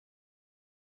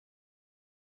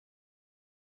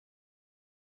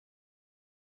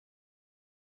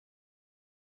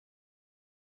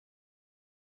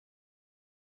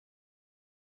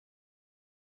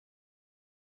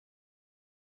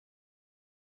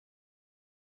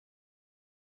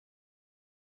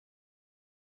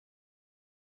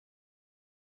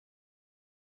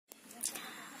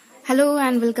Hello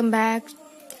and welcome back.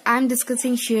 I'm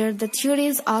discussing here the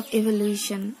theories of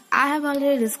evolution. I have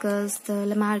already discussed the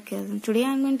Lamarckism. Today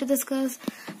I'm going to discuss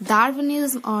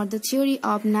Darwinism or the theory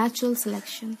of natural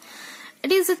selection.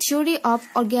 It is a theory of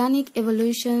organic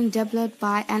evolution developed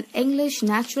by an English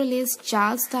naturalist,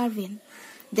 Charles Darwin.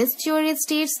 This theory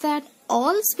states that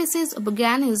all species of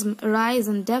organisms arise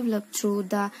and develop through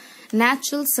the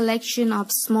natural selection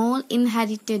of small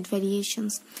inherited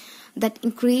variations that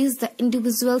increase the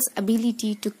individual's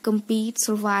ability to compete,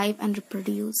 survive, and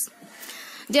reproduce.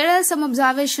 There are some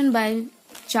observations by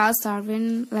Charles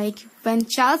Darwin, like when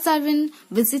Charles Darwin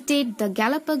visited the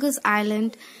Galapagos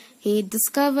Island, he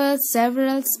discovered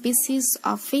several species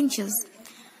of finches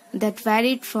that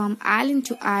varied from island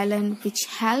to island, which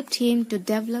helped him to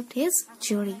develop his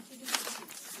theory.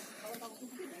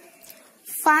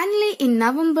 Finally, in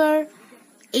November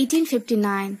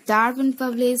 1859, Darwin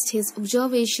published his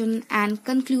observation and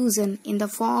conclusion in the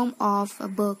form of a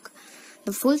book.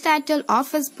 The full title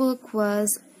of his book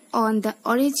was On the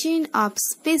Origin of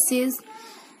Species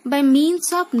by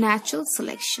Means of Natural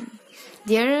Selection.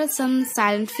 There are some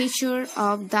silent features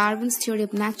of Darwin's theory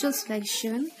of natural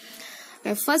selection.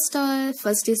 First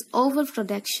is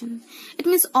overproduction. It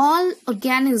means all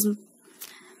organisms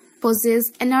possess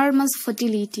enormous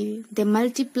fertility. They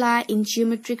multiply in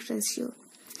geometric ratio.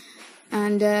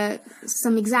 And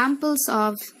some examples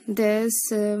of this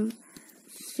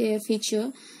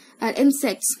feature are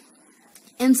insects.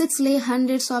 Insects lay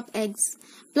hundreds of eggs.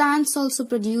 Plants also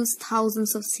produce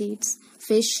thousands of seeds.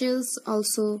 Fishes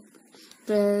also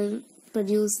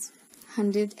produce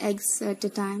 100 eggs at a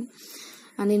time.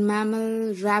 And in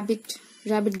mammal, rabbit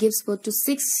gives birth to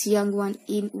 6 young ones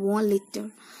in 1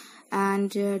 litter. And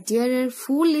there are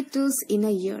 4 litters in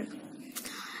a year.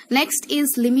 Next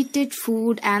is limited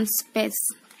food and space.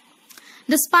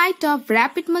 Despite of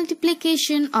rapid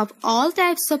multiplication of all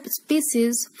types of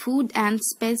species, food and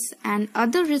space and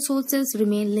other resources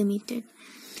remain limited.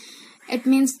 It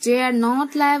means they are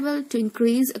not liable to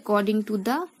increase according to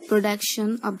the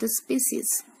production of the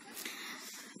species.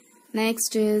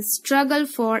 Next is struggle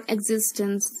for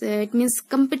existence. It means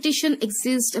competition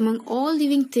exists among all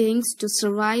living things to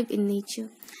survive in nature.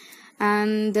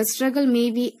 And the struggle may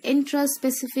be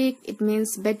intraspecific. It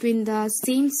means between the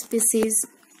same species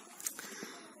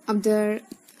of the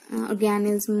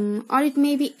organism, or it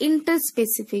may be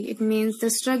interspecific. It means the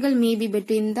struggle may be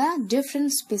between the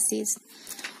different species,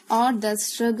 or the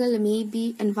struggle may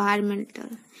be environmental.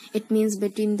 It means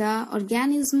between the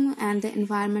organism and the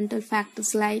environmental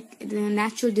factors like the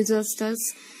natural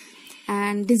disasters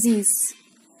and disease.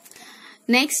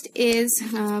 Next is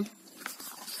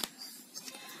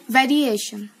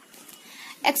variation.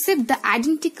 Except the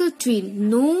identical twin,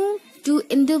 no two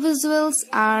individuals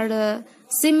are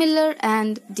similar,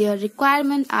 and their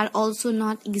requirements are also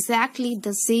not exactly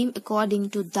the same according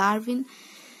to Darwin.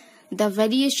 The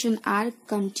variation are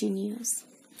continuous.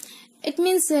 It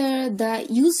means the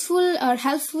useful or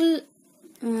helpful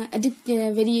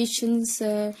variations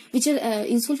which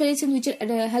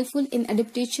are helpful in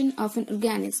adaptation of an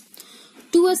organism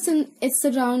towards its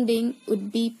surrounding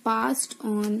would be passed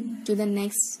on to the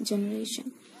next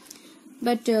generation.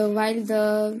 But while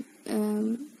the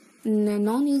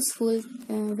non-useful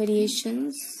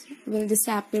variations will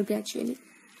disappear gradually.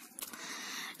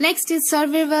 Next is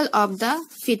survival of the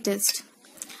fittest.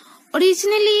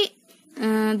 Originally,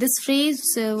 this phrase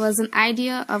was an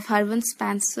idea of Herbert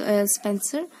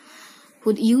Spencer,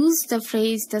 who used the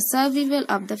phrase the survival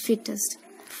of the fittest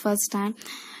first time,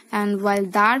 and while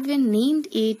Darwin named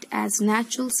it as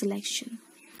natural selection.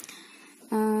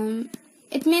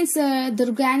 It means the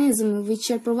organisms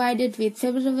which are provided with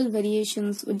favorable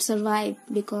variations would survive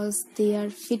because they are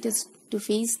fittest to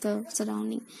face the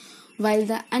surrounding, while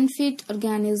the unfit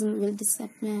organism will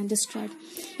destroy.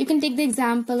 You can take the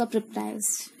example of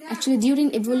reptiles. Actually,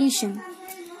 during evolution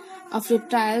of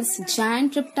reptiles,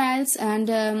 giant reptiles and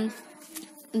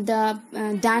the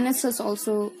dinosaurs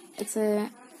also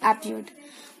appeared,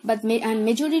 but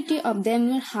majority of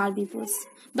them were herbivores.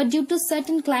 But due to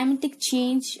certain climatic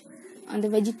change on the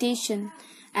vegetation,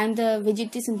 and the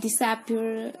vegetation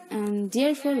disappear, and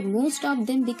therefore most of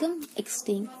them become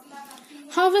extinct.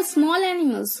 However, small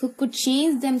animals who could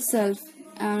change themselves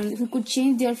and who could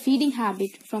change their feeding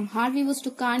habit from herbivores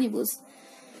to carnivores,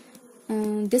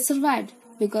 they survived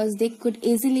because they could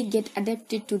easily get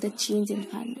adapted to the changed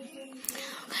environment.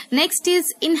 Next is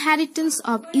inheritance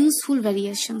of useful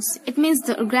variations. It means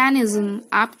the organism,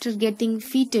 after getting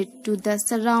fitted to the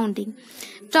surrounding,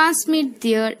 transmit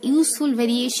their useful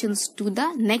variations to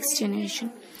the next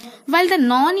generation, while the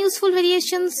non-useful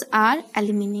variations are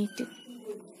eliminated.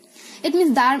 It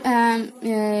means that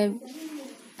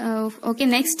Okay,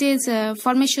 next is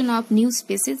formation of new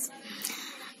species.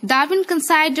 Darwin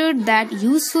considered that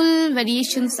useful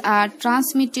variations are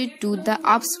transmitted to the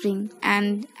offspring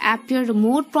and appear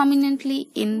more prominently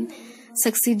in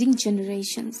succeeding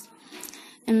generations.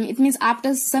 It means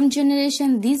after some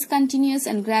generation, these continuous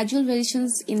and gradual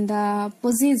variations in the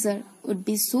possessor would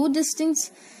be so distinct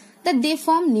that they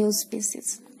form new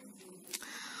species.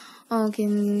 Okay,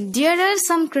 there are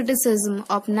some criticism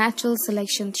of natural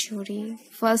selection theory.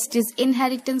 First is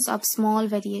inheritance of small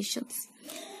variations.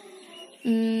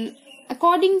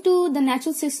 According to the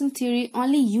natural selection theory,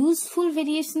 only useful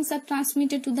variations are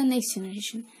transmitted to the next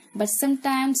generation. But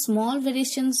sometimes small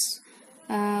variations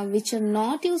which are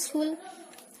not useful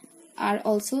are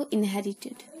also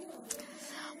inherited.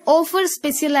 Over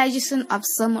specialization of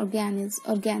some organs.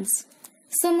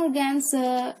 Some organs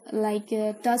like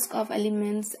tusk of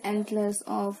elements, antlers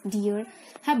of deer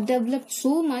have developed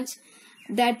so much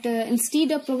that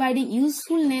instead of providing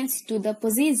usefulness to the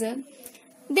possessor,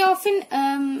 they often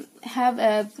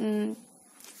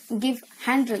give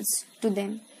handrails to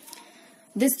them.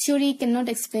 This theory cannot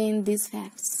explain these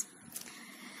facts.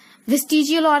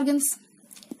 Vestigial organs.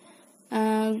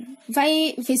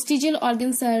 Why vestigial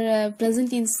organs are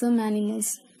present in some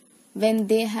animals when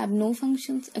they have no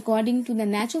functions? According to the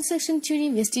natural selection theory,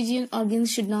 vestigial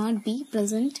organs should not be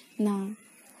present now.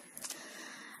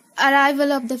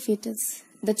 Arrival of the fetus.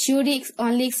 The theory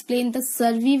only explains the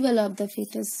survival of the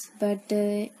fetus, but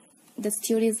this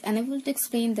theory is unable to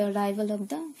explain the arrival of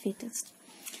the fetus.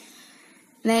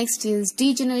 Next is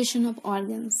degeneration of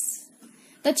organs.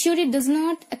 The theory does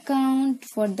not account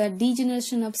for the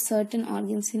degeneration of certain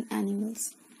organs in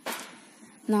animals.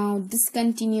 Now,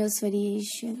 discontinuous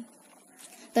variation.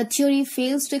 The theory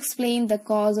fails to explain the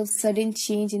cause of sudden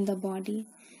change in the body.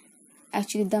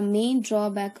 Actually, the main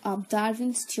drawback of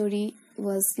Darwin's theory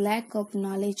was lack of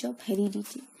knowledge of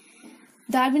heredity.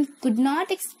 Darwin could not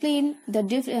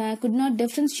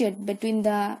differentiate between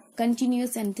the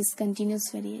continuous and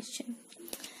discontinuous variation.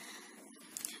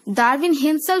 Darwin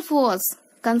himself was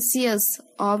conscious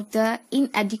of the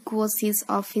inadequacies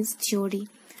of his theory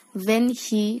when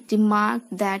he remarked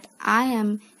that I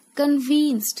am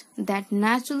convinced that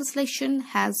natural selection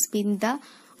has been the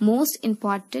most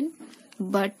important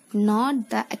but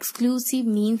not the exclusive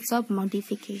means of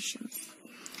modifications.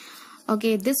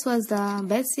 Okay, this was the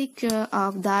basic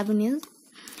of Darwinism.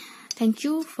 Thank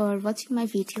you for watching my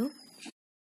video.